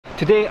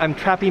Today I'm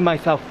trapping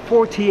myself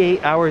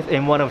 48 hours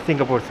in one of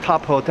Singapore's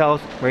top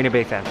hotels, Marina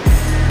Bay Sands.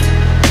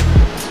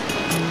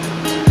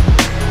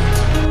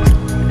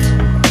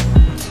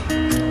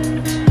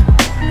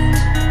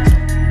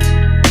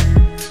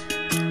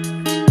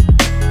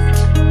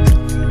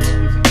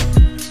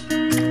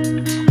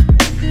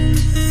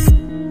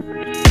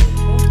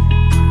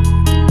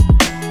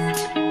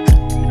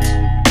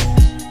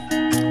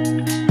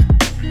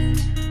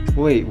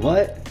 Wait,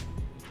 what?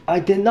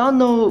 I did not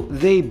know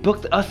they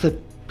booked us a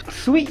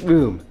suite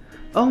room.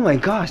 Oh my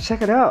gosh,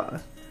 check it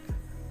out.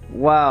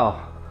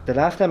 Wow. The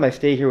last time I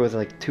stayed here was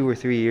like 2 or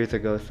 3 years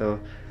ago, so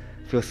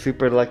I feel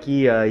super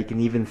lucky. You can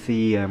even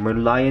see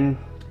Merlion.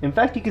 In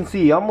fact, you can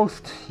see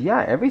almost,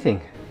 yeah,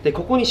 everything. で、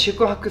ここに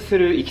宿泊す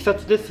るいきさ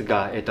つです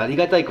が、あり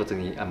がたいこと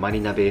にマリ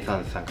ナベイサ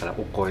ンズさんから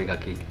お声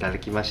掛けいただ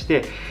きまし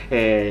て、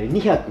2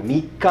泊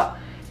3日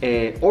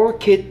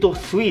Orchid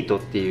Suite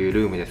っていう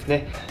ルームです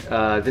ね。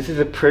This is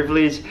a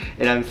privilege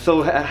and I'm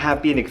so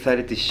happy and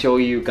excited to show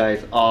you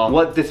guys all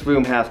what this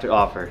room has to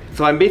offer.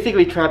 So I'm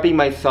basically trapping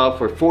myself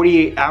for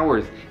 48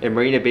 hours in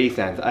Marina Bay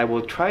Sands. I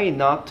will try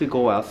not to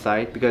go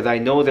outside because I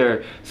know there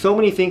are so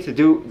many things to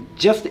do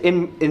just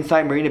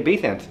inside Marina Bay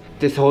Sands.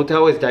 This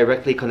hotel is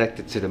directly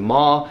connected to the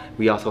mall.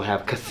 We also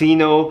have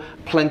casino,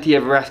 plenty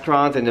of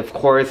restaurants, and of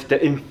course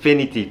the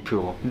infinity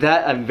pool.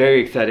 That I'm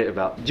very excited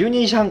about.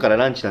 12時半から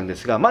ランチなんで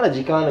すが、まだ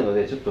時間あるの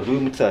でちょっとル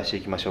ームツアーして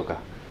いきましょうか。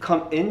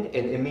Come in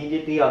and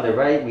immediately on the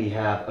right we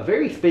have a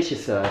very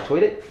spacious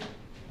toilet.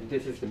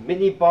 This is the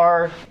mini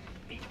bar.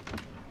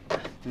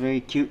 Very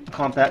cute,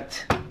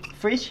 compact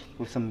fridge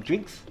with some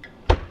drinks.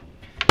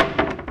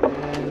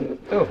 And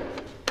oh,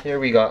 here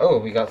we got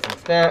some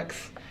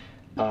snacks.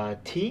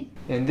 Tea,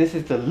 and this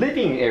is the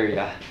living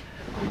area.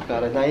 We've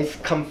got a nice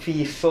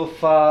comfy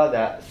sofa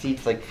that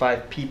seats like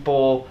 5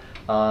 people.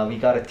 We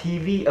got a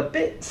TV, a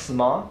bit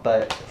small,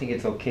 but I think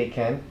it's okay,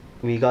 Ken.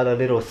 We got a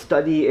little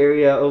study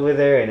area over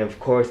there, and of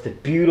course the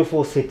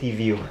beautiful city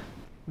view.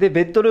 で、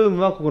ベッドルー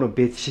ムはここの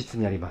別室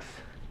にあります。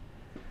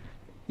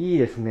いい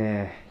です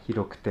ね、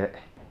広くて。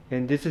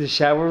And this is the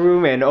shower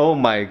room, and oh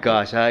my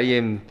gosh, I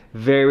am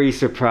very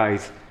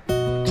surprised.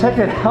 Check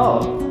it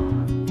out!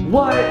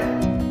 What?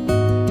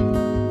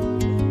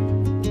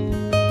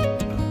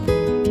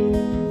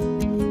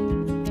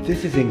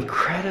 This is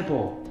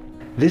incredible.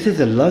 This is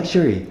a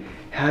luxury,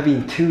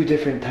 having 2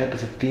 different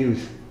types of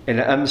views. And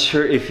I'm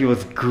sure it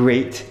feels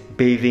great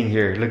bathing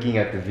here, looking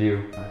at the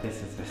view.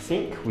 This is the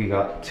sink. We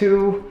got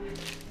 2.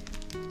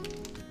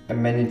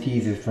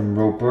 Amenities is from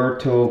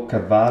Roberto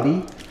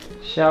Cavalli.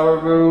 Shower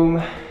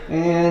room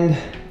and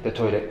the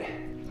toilet.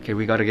 Okay,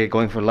 we gotta get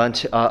going for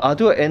lunch. I'll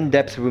do an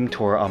in-depth room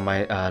tour on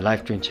my live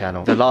stream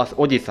channel, The Lost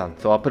Ojisan.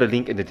 So I'll put a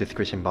link in the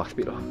description box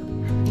below.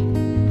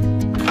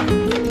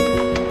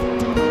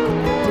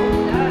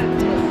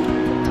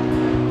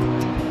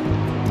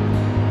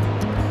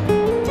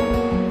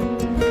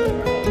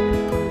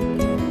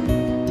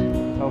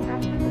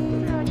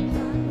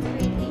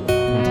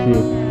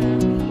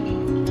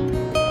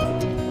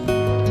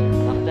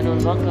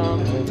 Afternoon,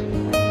 welcome.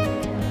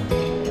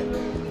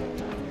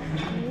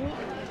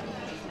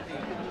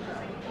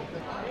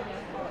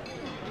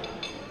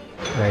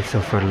 Right, so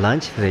for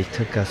lunch they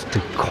took us to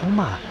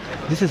Koma.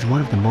 This is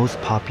one of the most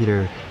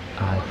popular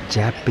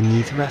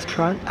Japanese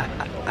restaurant.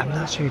 I'm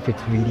not sure if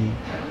it's really,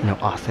 you know,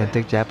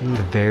 authentic Japanese.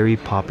 A very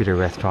popular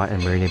restaurant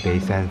in Marina Bay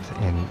Sands,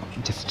 and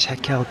just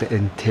check out the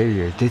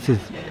interior. This is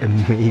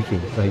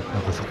amazing. Like,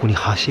 そこに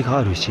橋が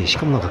あるし、し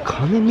かもなんか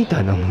仮面み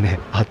たいなのね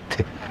あっ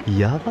て、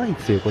やばいで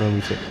すよこのお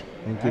店。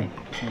Thank you.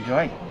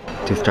 Enjoy.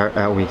 To start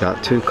out, we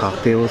got 2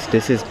 cocktails.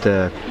 This is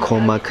the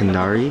Koma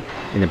Canary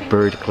in a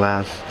bird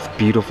glass. It's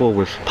beautiful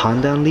with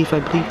pandan leaf, I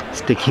believe,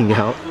 sticking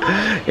out.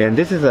 And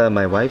this is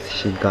my wife's.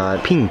 She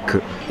got pink.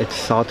 It's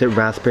salted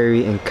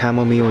raspberry and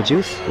chamomile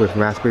juice with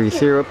raspberry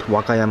syrup,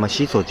 Wakayama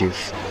shiso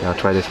juice. I'll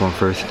try this one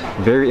first.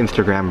 Very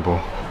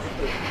Instagrammable.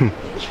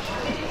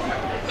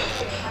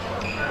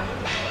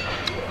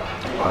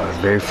 It's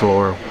very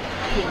floral,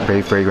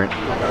 very fragrant.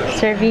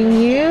 Serving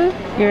you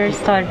your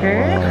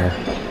starter.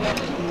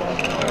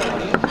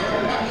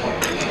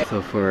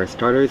 So for our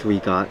starters, we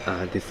got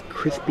this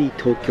crispy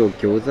Tokyo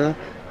gyoza.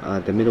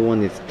 The middle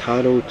one is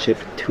taro chip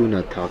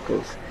tuna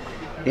tacos.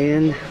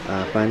 And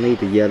finally,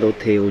 the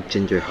yellowtail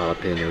ginger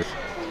jalapenos.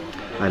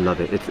 I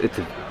love it.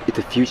 It's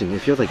a fusion. It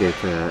feels like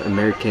it's an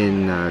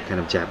American kind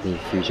of Japanese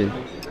fusion.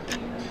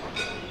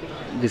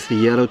 This is the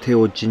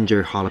yellowtail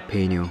ginger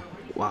jalapeno.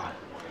 Wow.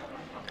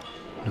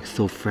 Looks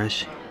so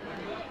fresh.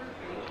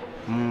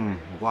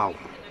 Wow.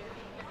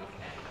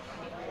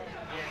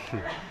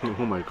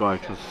 Oh my god,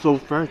 it's so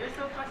fresh.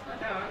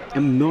 It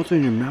melts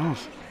in your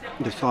mouth.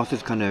 The sauce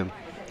is kind of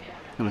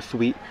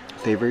sweet,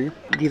 savory.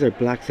 These are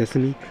black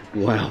sesame.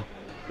 Wow.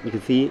 You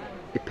can see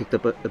it picked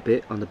up a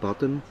bit on the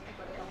bottom.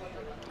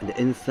 And the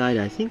inside,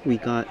 I think we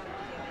got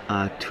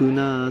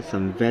tuna,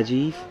 some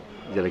veggies.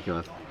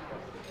 Itadakimasu.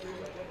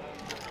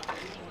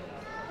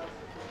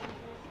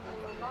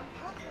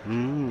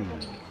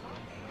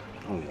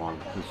 Oh wow,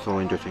 it's so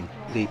interesting.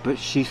 They put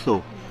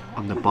shiso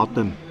on the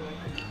bottom.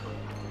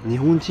 日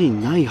本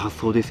人ない発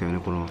想ですよね。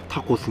この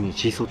タコスに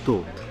シソ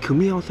と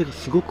組み合わせが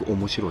すごく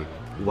面白い。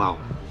Wow,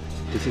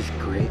 this is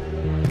great.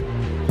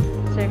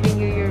 Serving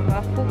you your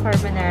waffle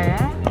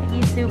carbonara,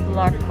 isu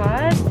blood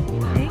cod,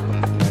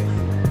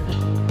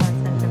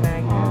 constant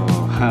tomato.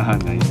 Oh,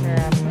 nice.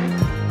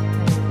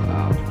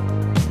 Wow.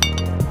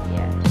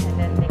 Yeah, and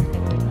then mix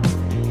it with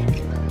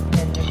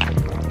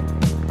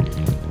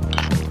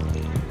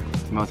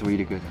Smells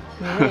really good.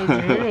 Yeah, it's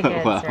really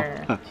good, Wow.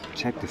 sir.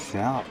 Check this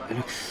out. It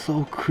looks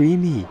so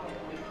creamy.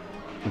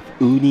 With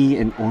uni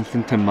and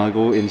onsen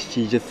tamago, and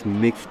she just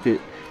mixed it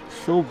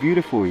so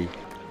beautifully.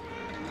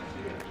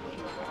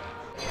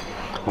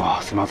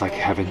 Wow, smells like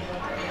heaven.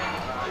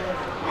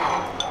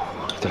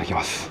 いただき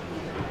ます。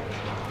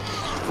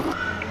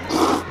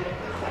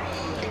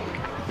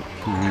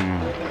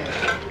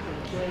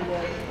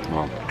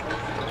Wow.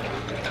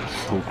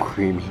 So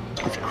creamy.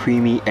 It's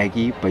creamy,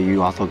 eggy, but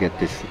you also get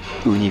this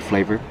uni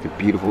flavor. The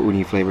beautiful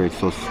uni flavor. It's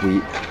so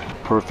sweet.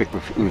 Perfect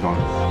with udon.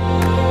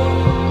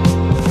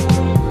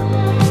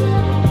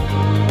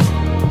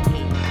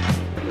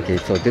 Okay,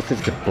 so this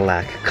is the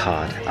black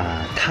cod.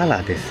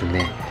 Tara です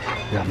ね。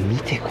いや、見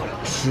てこ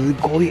れ。す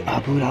ごい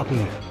脂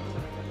分。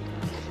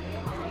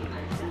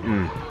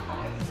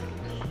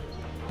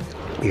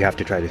You have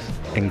to try this.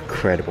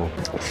 Incredible.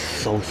 It's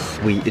so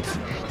sweet. It's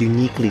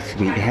uniquely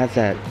sweet. It has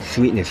that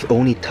sweetness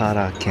only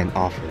Tara can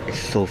offer. It's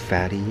so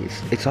fatty.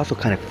 It's also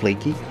kind of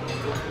flaky.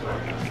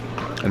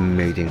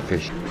 Amazing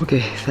fish.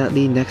 Okay,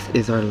 sadly next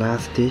is our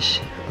last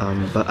dish.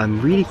 But I'm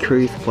really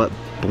curious what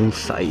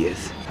bonsai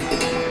is.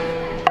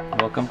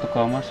 Welcome to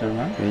Koma, sir,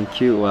 ma'am.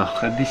 Thank you. Wow.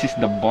 So this is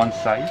the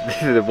bonsai.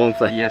 This is the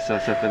bonsai. Yes, sir,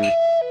 certainly.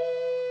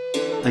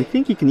 I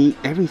think you can eat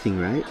everything,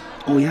 right?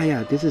 Oh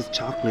yeah, this is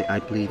chocolate, I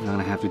believe. Now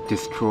I have to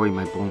destroy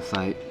my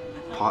bonsai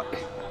pot.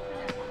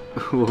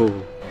 Whoa,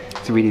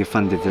 it's really a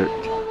fun dessert.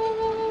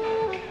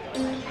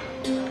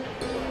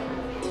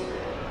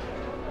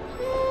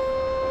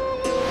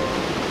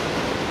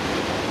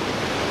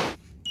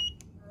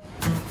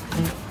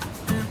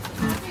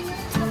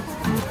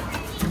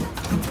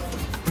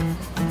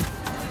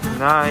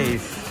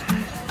 Nice.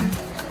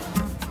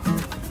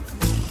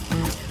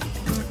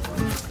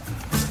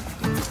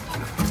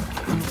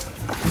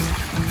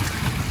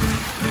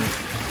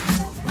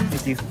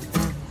 Thank you.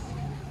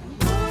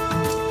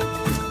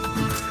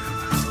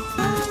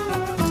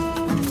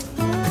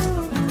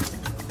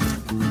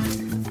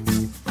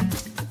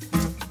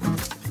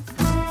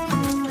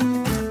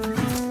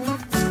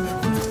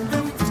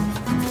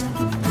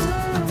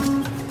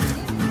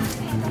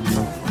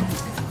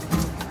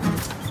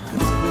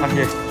 I'm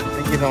here.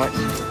 Thank you so much.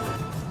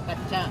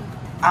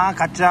 Ah,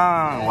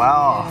 kacang.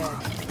 Wow.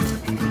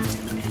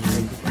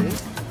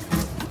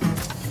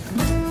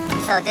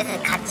 So this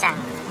is kacang.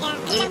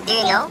 Do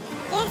you know?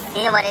 Yes. Do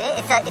you know what it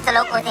is? It's a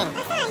local thing.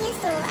 That's why I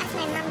used to ask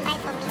my mom buy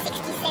for me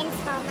 60 cents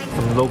for one.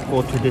 Some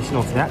local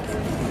traditional snacks.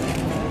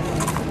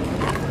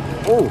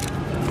 Oh,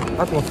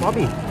 that's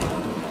wasabi.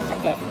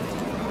 What's this?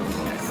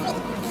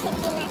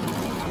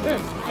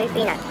 Sweet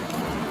peanut.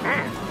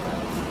 Ah.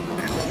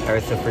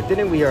 Alright, so for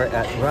dinner we are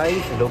at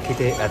Rise,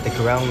 located at the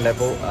ground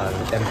level of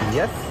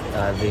MBS.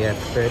 They have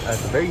prepared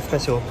us a very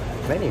special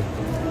menu.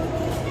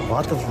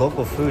 Lots of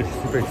local food,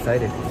 super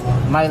excited.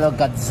 Milo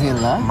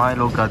Godzilla.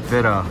 Milo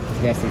Godzilla.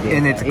 Yes, it is.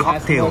 And it's It has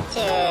cocktail.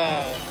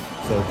 Cheers.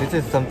 So this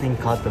is something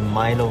called the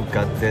Milo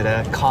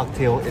Godzilla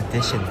Cocktail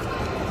Edition.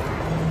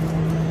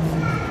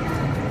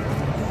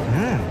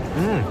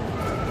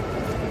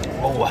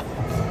 Oh wow.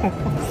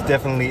 It's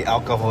definitely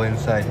alcohol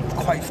inside. It's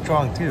quite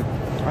strong too.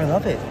 I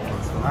love it.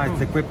 It's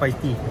the kue pai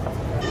tea.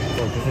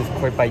 So this is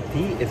kue pai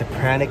tea. It's a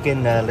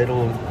Peranakan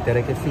little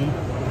delicacy.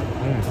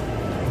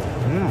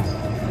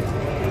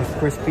 It's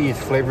crispy, it's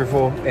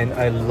flavorful, and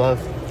I love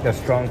the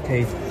strong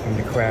taste from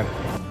the crab.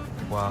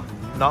 Wow.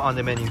 Not on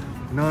the menu.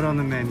 Not on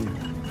the menu.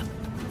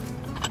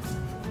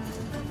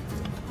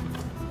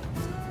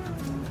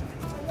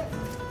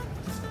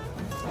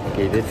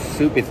 Okay, this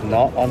soup is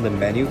not on the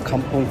menu.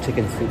 Kampong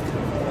chicken soup.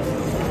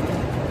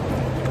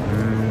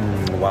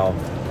 Wow.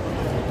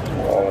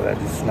 Oh, that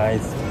is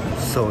nice.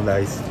 So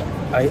nice.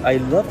 I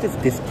love this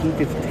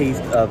distinctive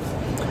taste of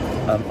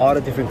all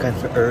the different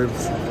kinds of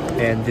herbs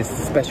and this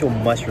special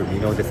mushroom, you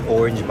know, this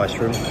orange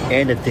mushroom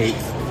and the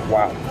dates.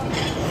 Wow.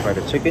 Try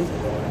the chicken.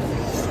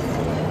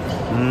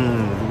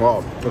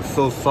 Wow, it's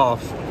so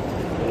soft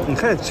and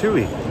kind of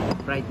chewy.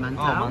 Fried mantou.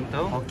 Oh,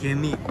 mantou. Okay,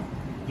 meat.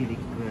 Chili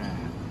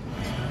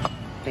crab.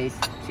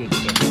 Paste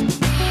chicken.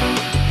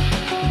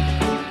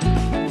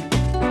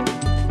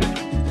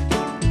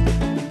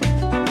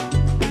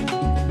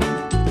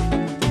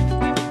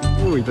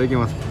 Oh, いただき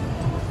ます。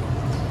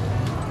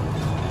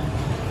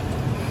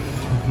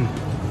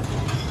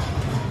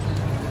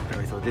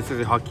Alright, so this is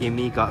the Hokkien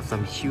mee. Got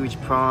some huge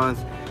prawns,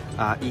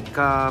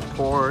 ika,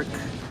 pork,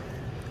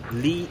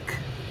 leek,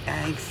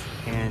 eggs,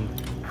 and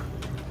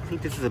I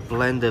think this is a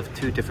blend of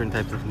two different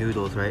types of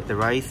noodles, right? The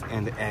rice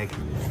and the egg.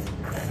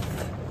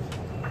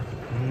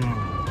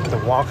 The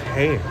wok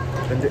hei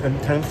and the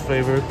intense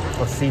flavor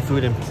of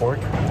seafood and pork.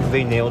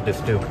 They nailed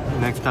this too.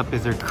 Next up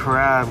is their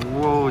crab.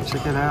 Whoa,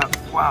 check it out.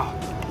 Wow.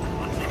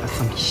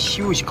 some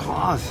huge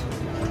claws.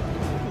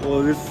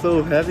 Oh, this is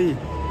so heavy.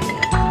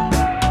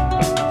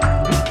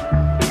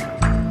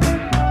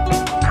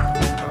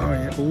 Oh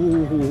yeah.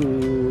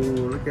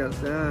 Ooh, look at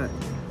that.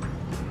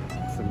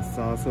 Some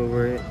sauce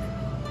over it.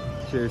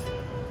 Cheers.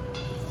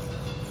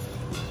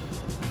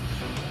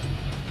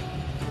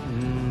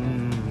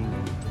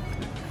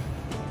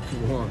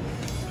 Wow.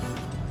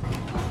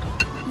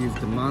 Use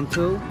the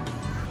manto.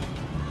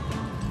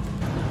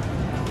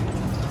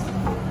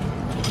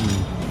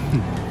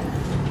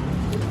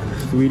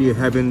 Really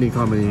heavenly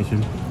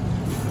combination.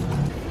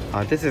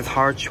 This is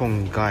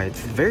harchong-gai. It's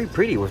very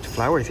pretty with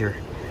flowers here.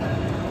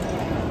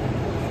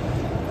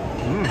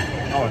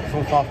 Oh, it's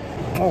so soft.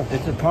 Oh,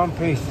 it's a prawn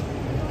paste.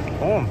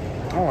 Oh,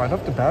 I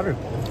love the batter.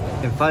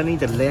 And finally,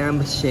 the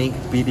lamb shank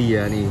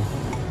biryani.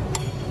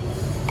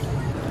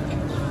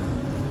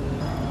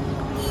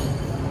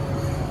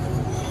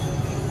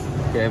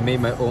 Okay, I made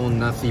my own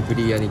nasi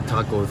biryani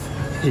tacos.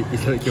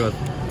 Itadakimasu.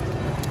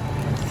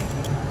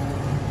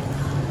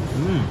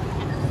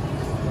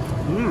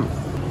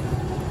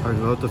 I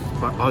love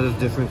all the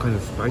different kinds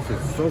of spices.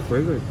 It's so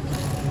fragrant.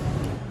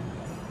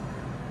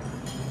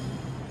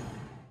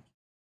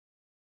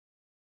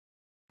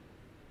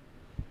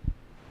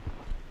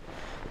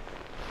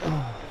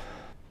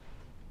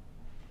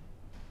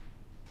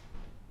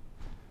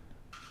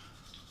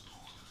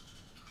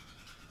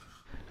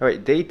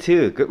 Alright, day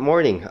 2. Good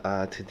morning.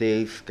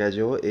 Today's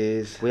schedule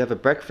is we have a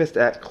breakfast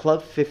at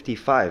Club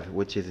 55,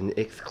 which is an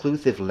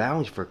exclusive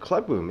lounge for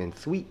club room and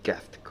suite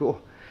guests.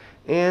 Cool.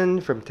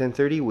 And from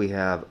 10:30 we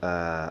have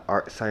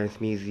Art Science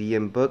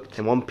Museum booked.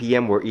 And 1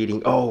 p.m. we're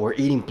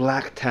eating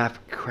Black Tap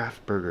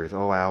craft burgers.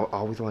 Oh, I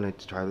always wanted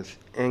to try this.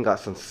 And got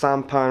some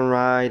sampan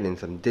ride and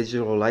some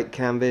digital light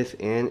canvas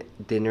and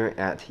dinner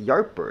at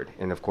Yardbird.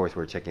 And of course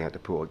we're checking out the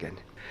pool again.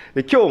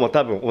 で今日も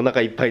多分お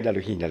腹いっぱいになる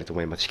日になると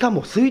思います。しか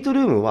もスイート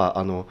ルームは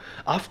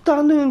アフ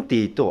タヌーンテ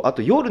ィーとあ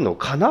と夜の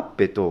カナッ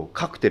ペと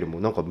カクテルも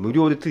なんか無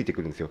料でついて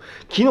くるんですよ。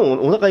昨日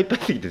お腹いっぱい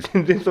すぎて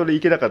全然それい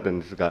けなかったん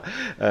ですが、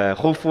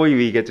hopefully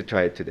we get to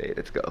try it today.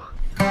 Let's go.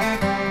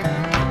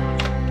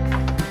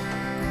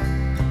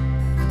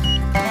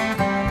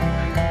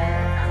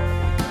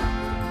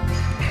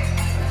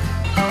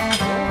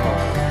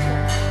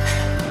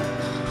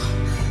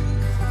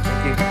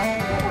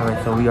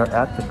 Alright, so we are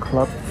at the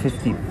Club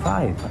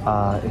 55,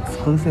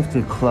 exclusive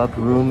to club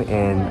room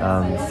and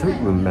suite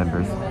room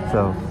members.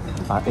 So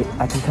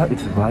I can tell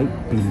it's right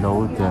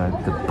below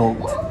the boat,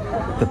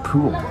 the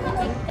pool.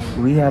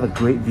 We have a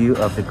great view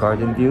of the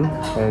garden view,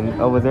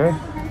 and over there,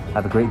 I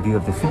have a great view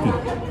of the city.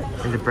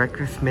 And the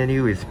breakfast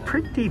menu is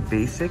pretty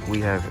basic. We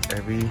have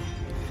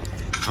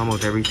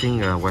almost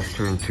everything,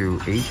 Western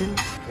to Asian.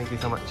 Thank you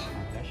so much.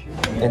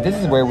 And this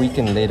is where we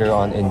can later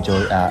on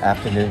enjoy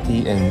afternoon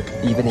tea and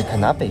even a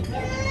canapé.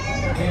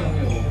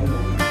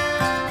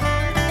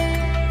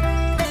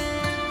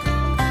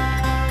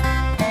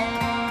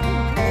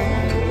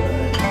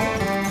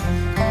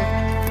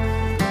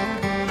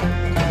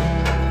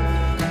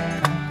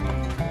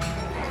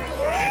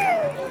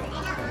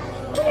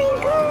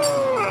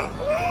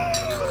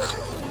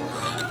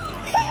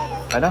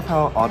 I love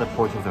how all the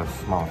portions are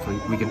small, so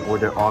we can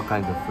order all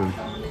kinds of food.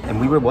 And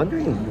we were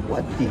wondering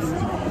what these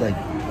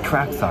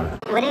tracks are.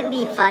 Wouldn't it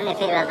be fun if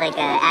it was like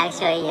an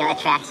actual,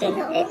 attraction?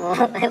 It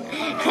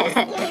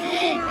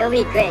would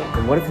be great.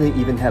 And what if they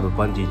even have a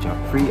bungee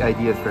jump? Free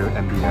ideas for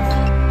MBS.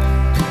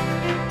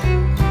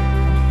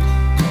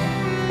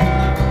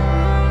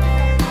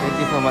 Thank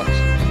you so much.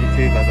 You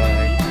too. Bye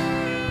bye.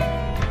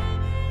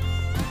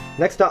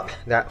 Next up,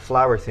 that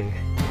flower thing.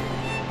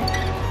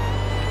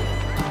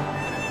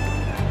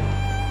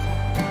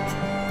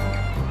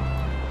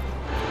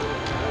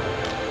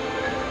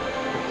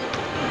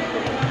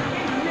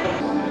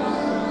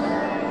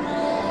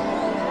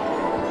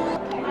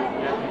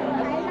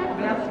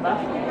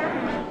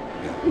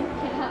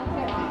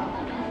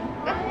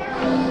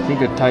 I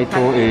think the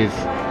title is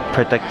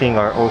Protecting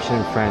Our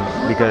Ocean Friends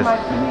because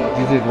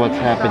this is what's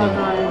happening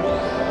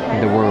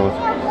in the world.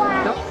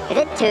 Is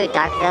it too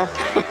dark though?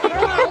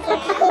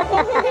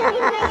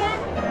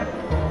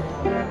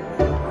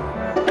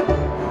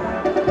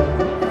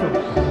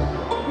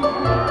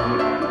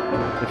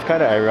 It's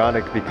kind of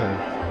ironic because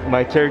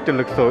my character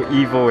looks so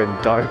evil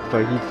and dark,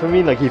 but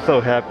he's so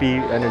happy,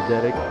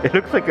 energetic. It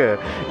looks like an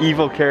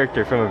evil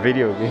character from a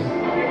video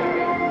game.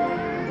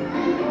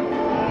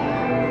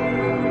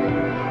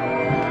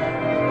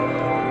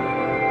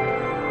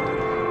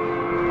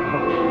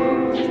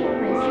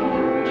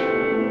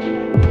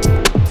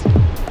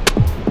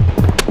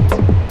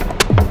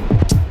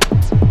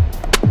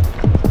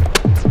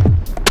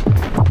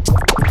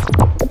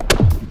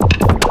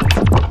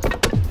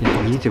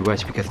 To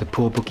rush because the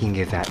pool booking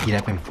is at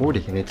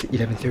 11:40 and it's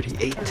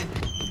 11:38.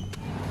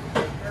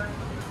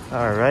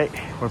 Alright,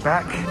 we're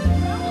back.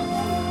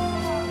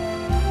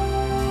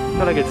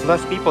 Feel like it's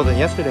less people than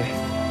yesterday.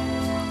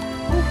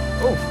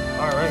 Oh,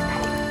 alright.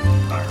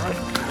 Alright.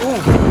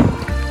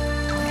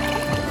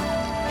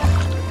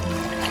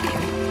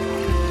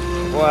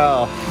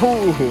 Wow.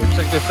 Ooh,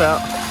 check this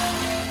out.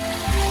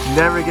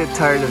 Never get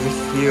tired of this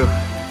view.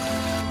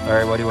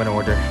 Alright, what do you want to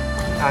order?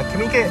 Can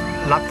we get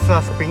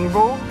laksa spring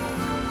roll?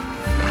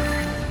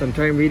 I'm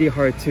trying really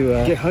hard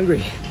to get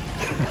hungry.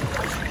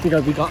 We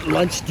got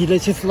lunch,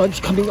 delicious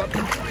lunch coming up.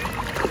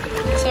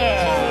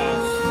 Cheers.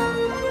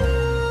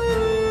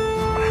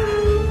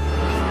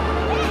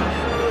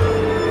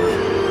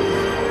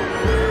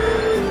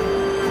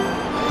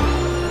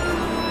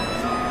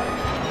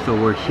 So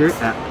we're here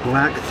at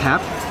Black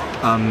Tap.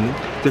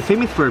 They're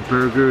famous for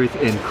burgers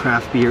and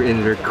craft beer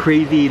and their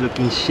crazy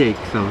looking shake,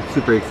 so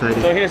super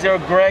excited. So here's your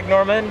Greg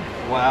Norman.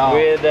 Wow.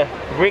 With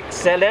Greek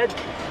salad.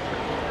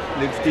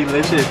 Looks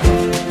delicious.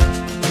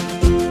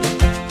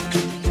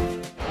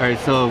 Alright,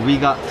 so we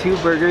got 2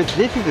 burgers.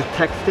 This is a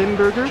Texan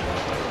burger,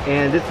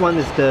 and this one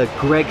is the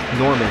Greg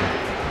Norman.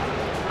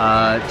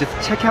 Just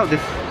check out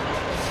this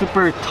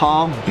super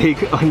tall,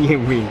 big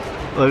onion rings.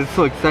 Oh, it's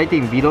so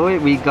exciting. Below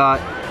it, we got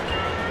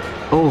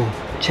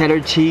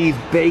cheddar cheese,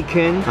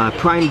 bacon,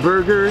 prime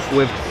burgers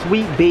with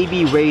sweet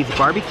baby Ray's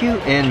barbecue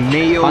and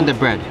mayo on the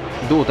bread.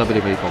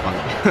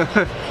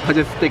 I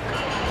just stick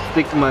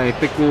my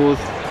pickles,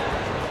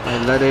 my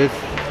lettuce,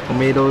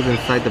 tomatoes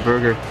inside the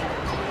burger.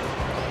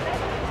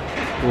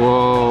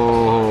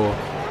 Whoa!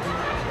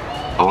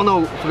 Oh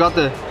no, forgot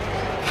the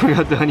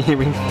onion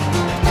rings.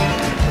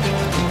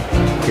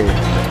 Okay,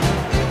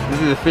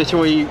 this is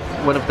officially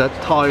one of the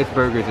tallest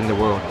burgers in the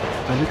world.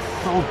 It looks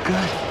so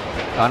good.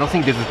 I don't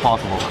think this is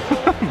possible,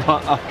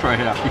 but I'll try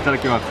it out.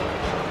 Itadakimasu.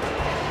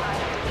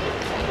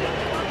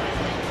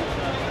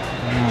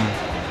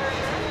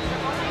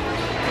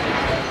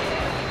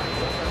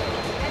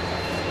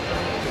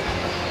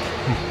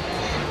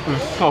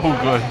 It's so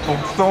good.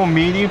 It's so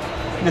meaty.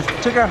 Just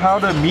check out how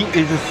the meat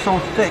is just so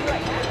thick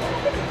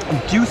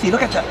and juicy.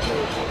 Look at that.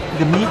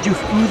 The meat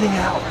just oozing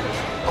out.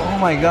 Oh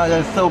my god,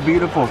 that's so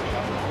beautiful.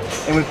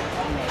 And with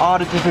all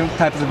the different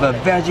types of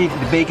veggies,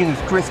 the bacon is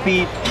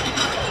crispy.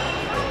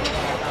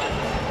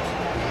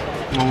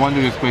 No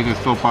wonder this place is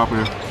so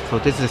popular. So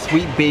this is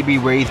sweet baby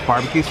Ray's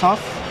barbecue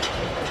sauce.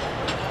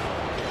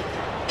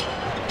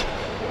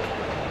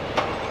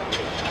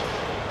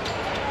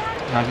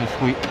 Nice and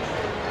sweet.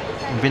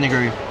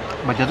 Vinegary.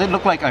 But does it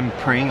look like I'm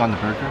praying on the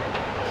burger?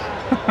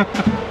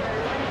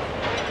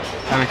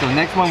 Alright, so the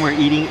next one we're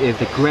eating is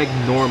the Greg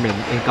Norman.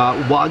 It got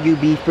Wagyu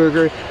beef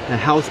burger, a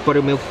house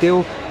buttermilk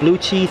dill, blue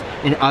cheese,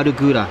 and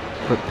arugula.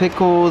 With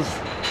pickles,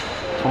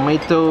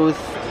 tomatoes.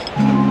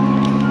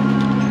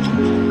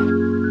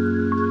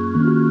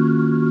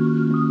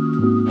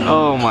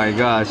 Oh my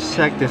gosh,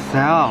 check this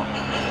out.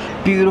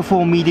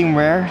 Beautiful medium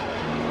rare.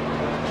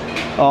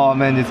 Oh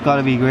man, it's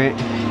gotta be great.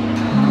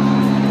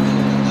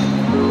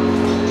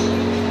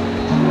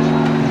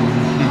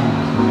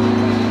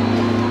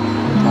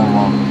 Oh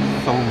wow,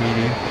 so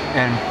medium.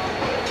 And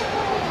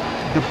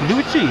the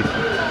blue cheese.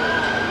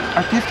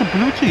 I taste the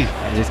blue cheese.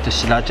 And this is the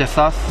sriracha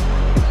sauce.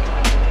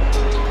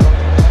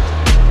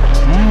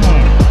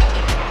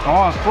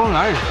 Oh, it's so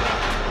nice.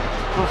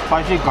 So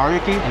spicy,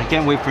 garlicky. And I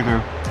can't wait for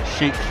their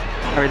shakes.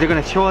 Alright, they're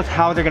gonna show us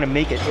how they're gonna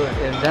make it.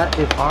 And that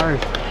is ours.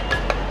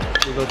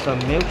 We got some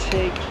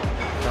milkshake,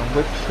 some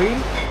whipped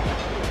cream,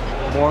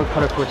 more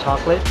colorful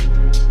chocolate.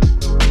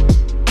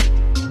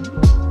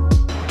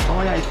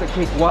 Oh yeah, it's a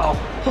cake. Wow.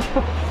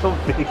 So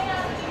big.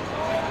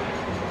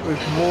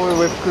 With more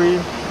whipped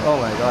cream. Oh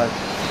my god.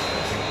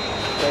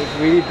 That's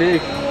really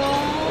big.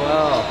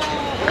 Wow.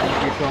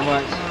 Thank you so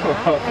much.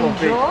 So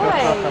big.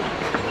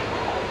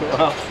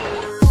 Wow.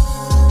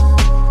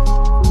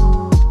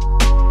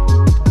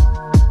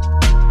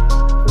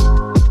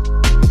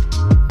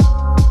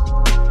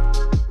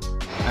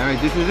 Alright,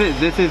 this is it.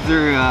 This is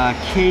their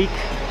cake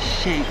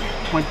shake.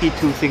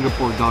 22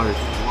 Singapore dollars.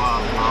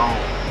 Wow.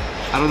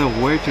 I don't know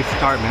where to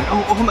start, man.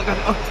 Oh my god.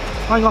 Oh,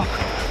 flying off.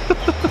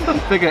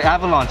 It's like an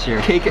avalanche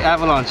here. Cake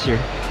avalanche here.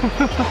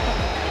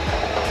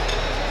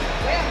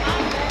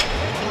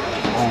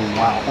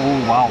 Oh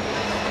wow.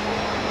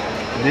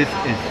 This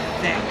is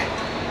thick.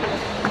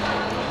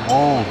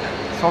 Oh,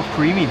 so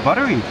creamy,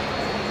 buttery.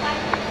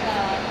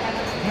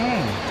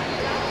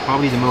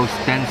 Probably the most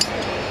dense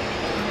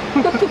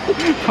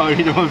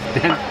Probably the most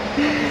dense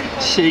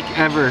shake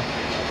ever.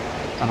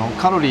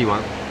 カロリー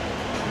は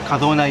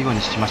数えないよう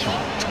にしましょう。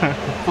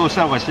そうし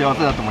た方が幸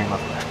せだと思いま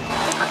す。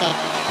Okay,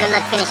 good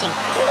luck finishing.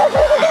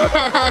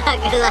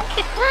 Good luck.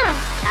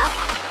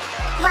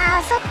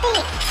 Wow, so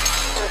thick.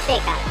 So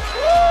thick, huh?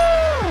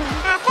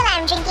 I feel like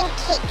I'm drinking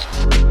cake.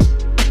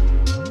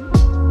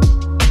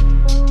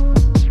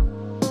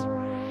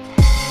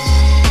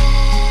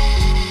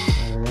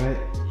 Alright,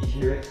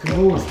 here it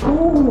goes.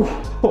 Ooh.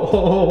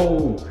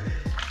 Oh.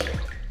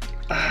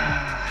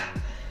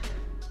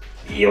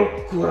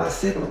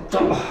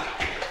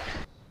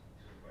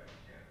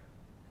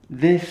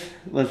 This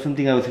was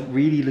something I was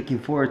really looking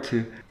forward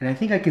to, and I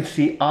think I can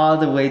see all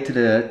the way to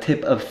the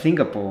tip of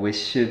Singapore, which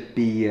should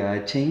be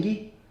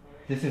Changi.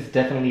 This is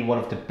definitely one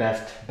of the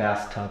best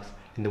bathtubs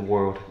in the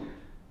world.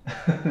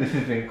 This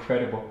is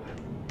incredible.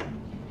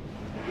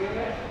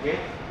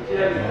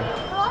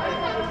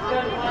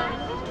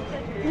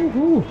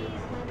 Woohoo!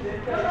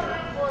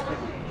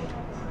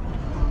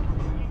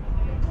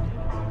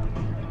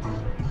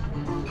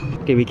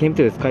 Okay, we came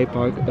to the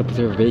Skypark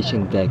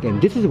observation deck,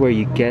 and this is where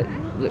you get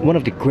one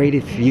of the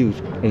greatest views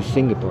in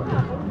Singapore.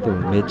 で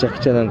もめちゃく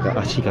ちゃなんか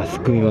足がす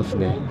くみます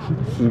ね。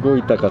すご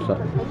い高さ。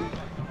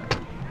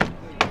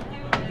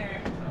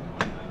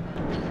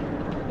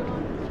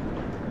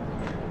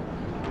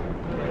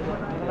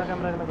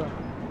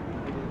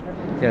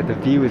Yeah, the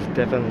view is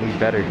definitely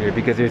better here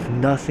because there's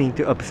nothing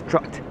to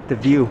obstruct the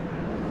view.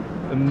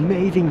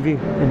 Amazing view.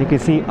 And you can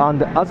see on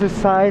the other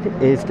side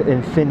is the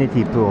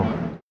infinity pool.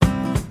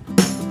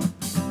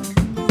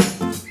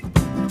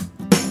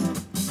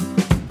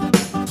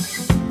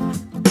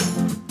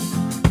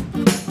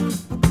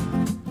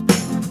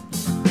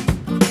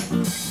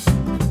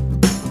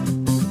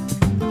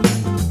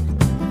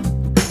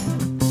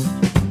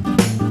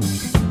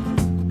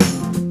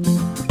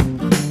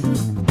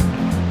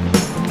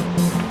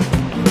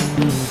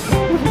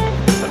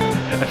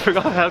 I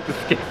forgot how to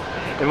skip.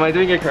 Am I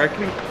doing it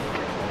correctly?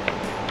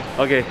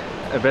 Okay,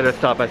 I better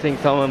stop. I think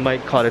someone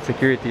might call the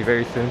security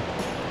very soon.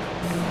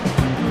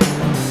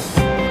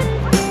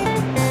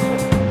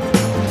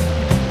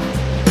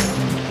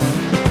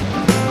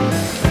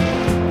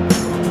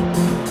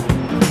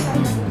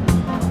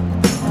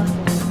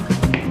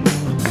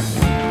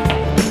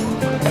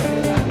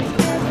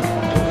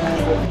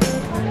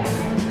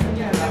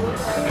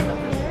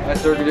 Hi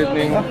sir, good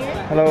evening.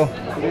 Hello.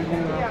 Good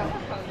evening.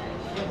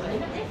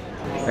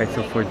 Alright,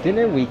 so for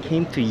dinner we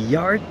came to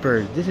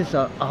Yardbird. This is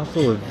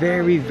also a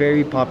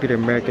very popular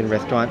American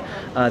restaurant.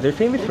 They're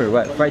famous for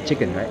what? Fried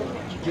chicken, right?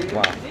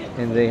 Wow.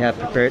 And they have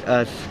prepared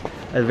us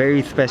a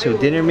very special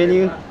dinner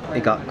menu.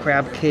 They got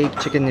crab cake,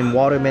 chicken and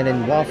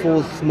watermelon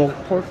waffles,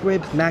 smoked pork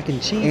ribs, mac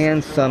and cheese,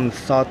 and some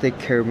salted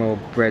caramel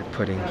bread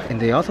pudding. And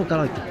they also got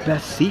like the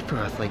best seat for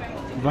us, like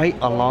right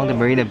along the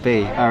Marina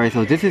Bay. Alright,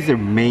 so this is their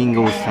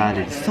mango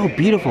salad. It's so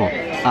beautiful.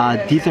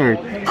 These are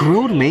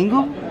grilled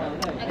mango.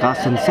 Got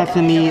some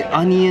sesame,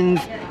 onions,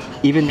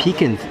 even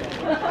pecans.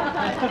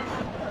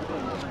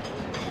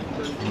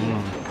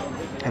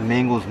 And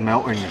mangoes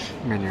melt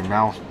in your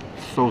mouth.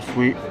 So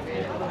sweet.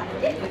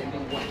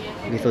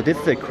 Okay, so this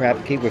is a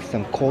crab cake with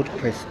some cold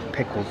pressed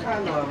pickles.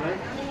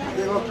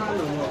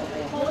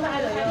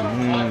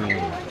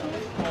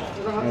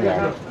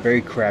 Wow,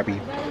 very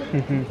crabby.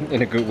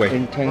 In a good way.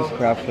 Intense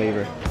crab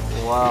flavor.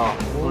 Wow,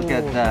 look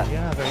at that.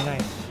 Yeah, very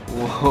nice.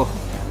 Whoa.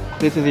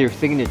 This is your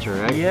signature,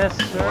 right? Yes,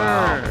 sir.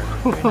 Wow.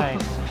 Very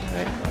nice.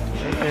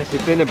 Right.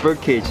 It's in a bird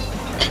cage.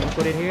 Can you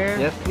put it here?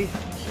 Yes, please.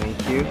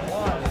 Thank you.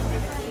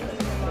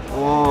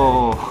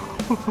 Whoa.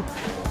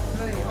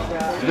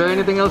 Is there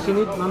anything else you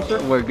need, ma'am,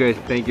 sir? We're good.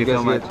 Thank you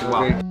so much.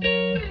 Wow.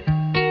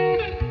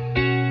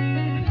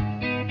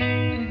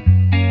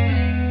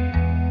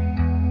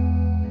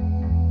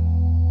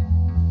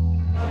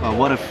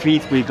 What a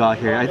feast we got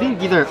here. I think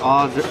these are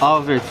all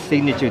of their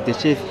signature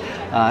dishes.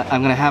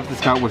 I'm gonna have to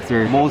start with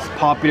their most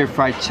popular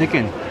fried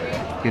chicken.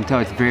 You can tell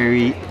it's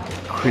very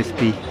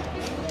crispy.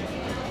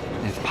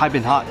 It's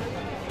piping hot.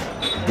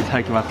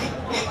 Itadakimasu.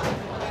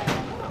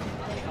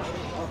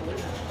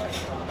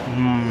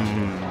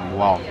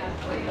 Wow.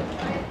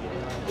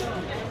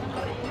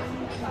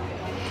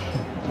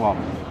 Wow.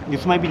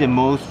 This might be the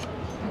most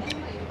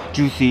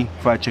juicy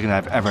fried chicken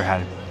I've ever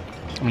had.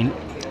 I mean,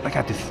 look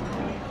at this.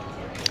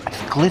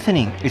 It's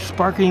glistening. It's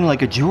sparkling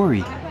like a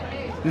jewelry.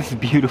 This is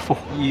beautiful.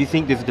 You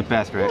think this is the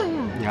best, right?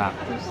 Yeah.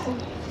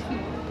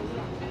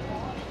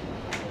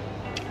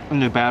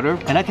 And the batter,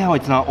 I like how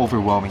it's not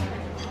overwhelming.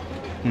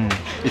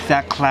 It's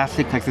that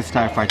classic Texas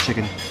style fried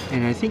chicken.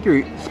 And I think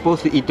you're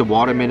supposed to eat the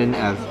watermelon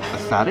as a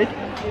salad.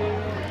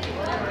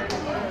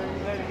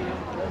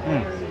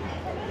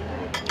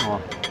 Oh,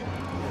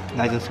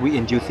 nice and sweet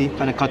and juicy.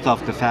 Kind of cuts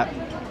off the fat.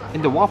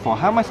 And the waffle,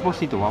 how am I supposed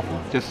to eat the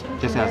waffle? Just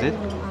as it?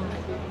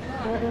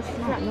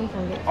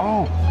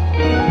 Oh.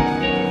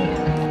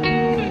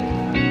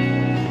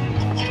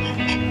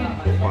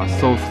 Wow,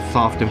 so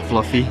soft and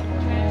fluffy.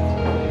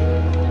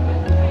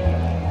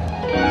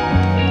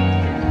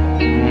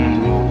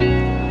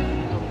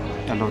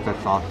 I love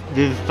that sauce.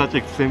 This is such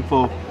a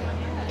simple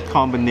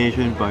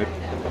combination, but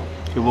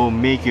it will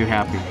make you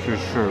happy for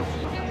sure.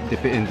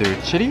 Dip it in the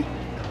chili.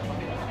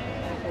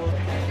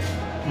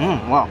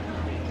 Wow.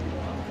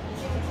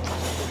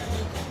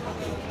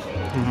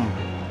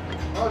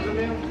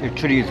 The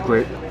chili is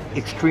great.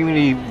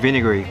 Extremely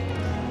vinegary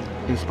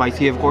and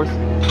spicy, of course.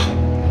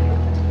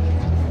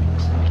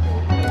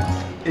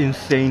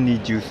 Insanely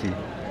juicy.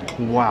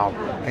 Wow,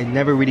 I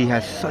never really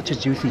had such a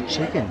juicy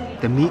chicken.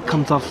 The meat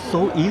comes off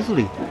so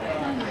easily.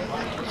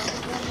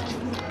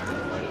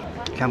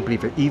 Can't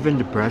believe it. Even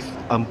the breast,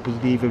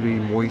 unbelievably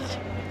moist,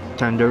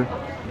 tender.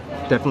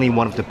 Definitely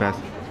one of the best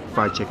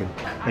fried chicken.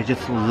 I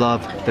just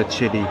love the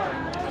chili.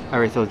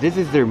 Alright, so this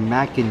is their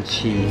mac and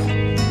cheese.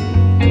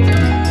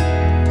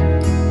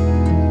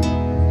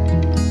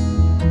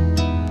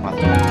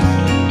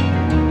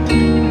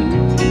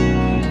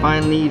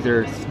 Finally,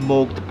 their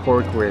smoked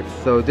pork ribs.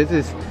 So this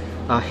is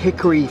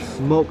hickory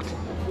smoked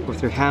with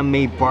their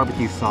handmade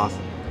barbecue sauce.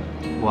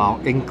 Wow,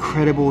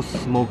 incredible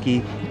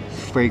smoky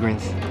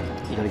fragrance.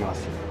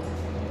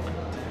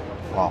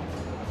 Wow.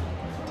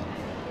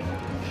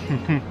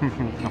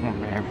 Oh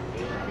man.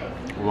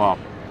 Wow.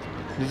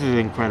 This is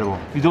incredible.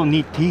 You don't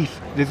need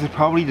teeth. This is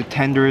probably the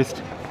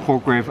tenderest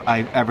pork rib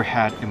I've ever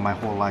had in my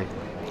whole life.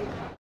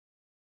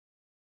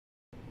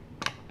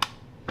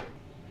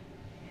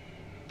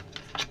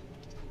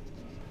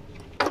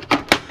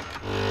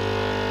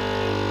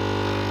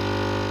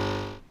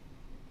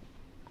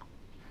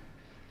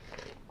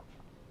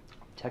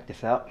 Check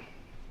this out.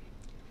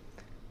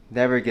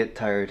 Never get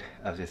tired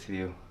of this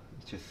view.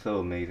 It's just so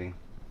amazing.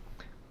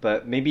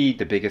 But maybe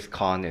the biggest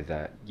con is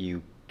that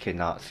you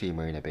cannot see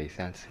Marina Bay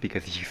Sands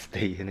because you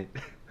stay in it.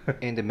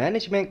 And the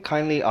management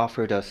kindly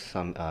offered us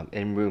some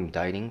in-room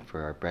dining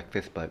for our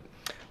breakfast, but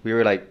we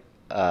were like,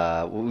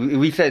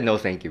 we said no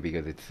thank you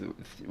because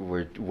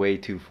we're way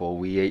too full.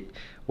 We ate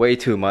way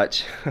too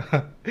much.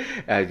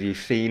 As you've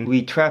seen,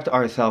 we trapped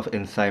ourselves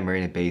inside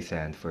Marina Bay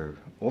Sands for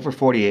over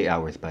 48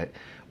 hours, but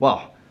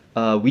wow.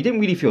 We didn't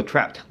really feel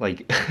trapped,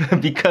 like,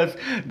 because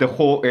the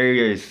whole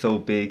area is so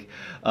big.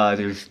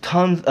 There's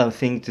tons of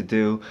things to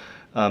do.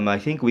 I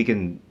think we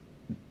can,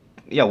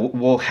 yeah,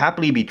 we'll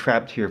happily be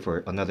trapped here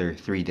for another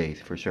 3 days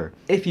for sure.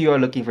 If you are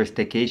looking for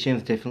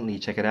staycations, definitely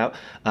check it out.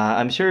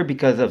 I'm sure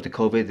because of the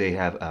COVID, they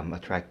have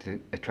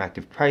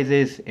attractive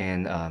prices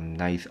and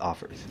nice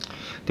offers.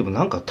 でも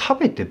なんか食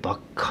べてばっ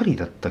かり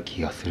だった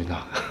気がする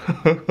な。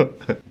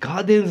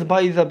ガーデンズ・バ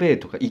イ・ザ・ベイ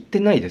とか行っ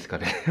てないですか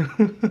ね。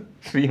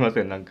すいま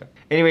せん、なんか。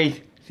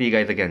Anyways, see you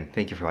guys again.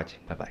 Thank you for watching.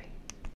 Bye bye.